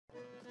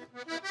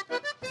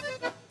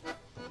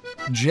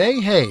Jay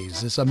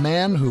Hayes is a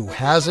man who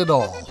has it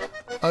all.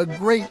 A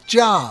great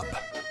job.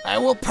 I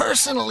will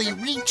personally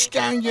reach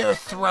down your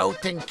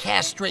throat and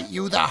castrate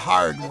you the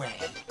hard way.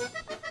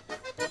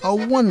 A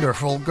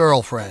wonderful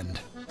girlfriend.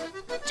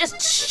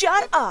 Just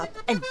shut up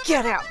and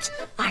get out.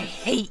 I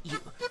hate you.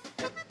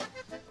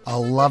 A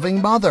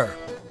loving mother.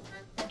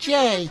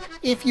 Jay,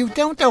 if you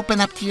don't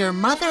open up to your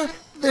mother,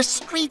 the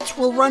streets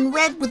will run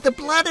red with the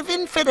blood of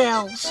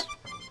infidels.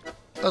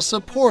 A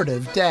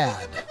supportive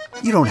dad.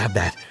 You don't have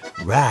that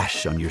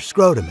rash on your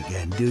scrotum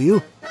again, do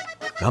you?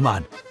 Come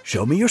on,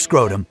 show me your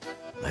scrotum.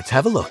 Let's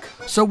have a look.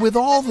 So with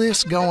all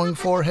this going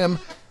for him,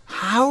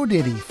 how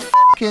did he f***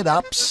 it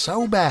up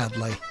so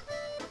badly?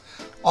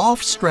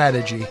 Off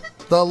Strategy,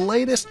 the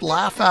latest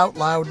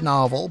laugh-out-loud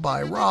novel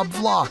by Rob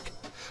Vlock.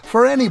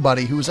 For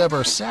anybody who's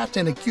ever sat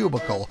in a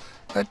cubicle,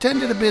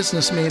 attended a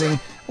business meeting,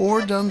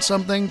 or done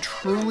something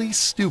truly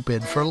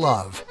stupid for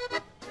love.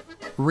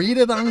 Read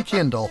it on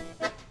Kindle,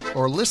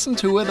 or listen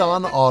to it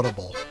on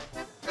Audible.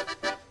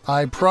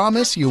 I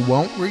promise you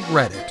won't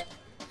regret it.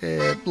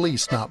 At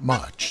least not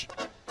much.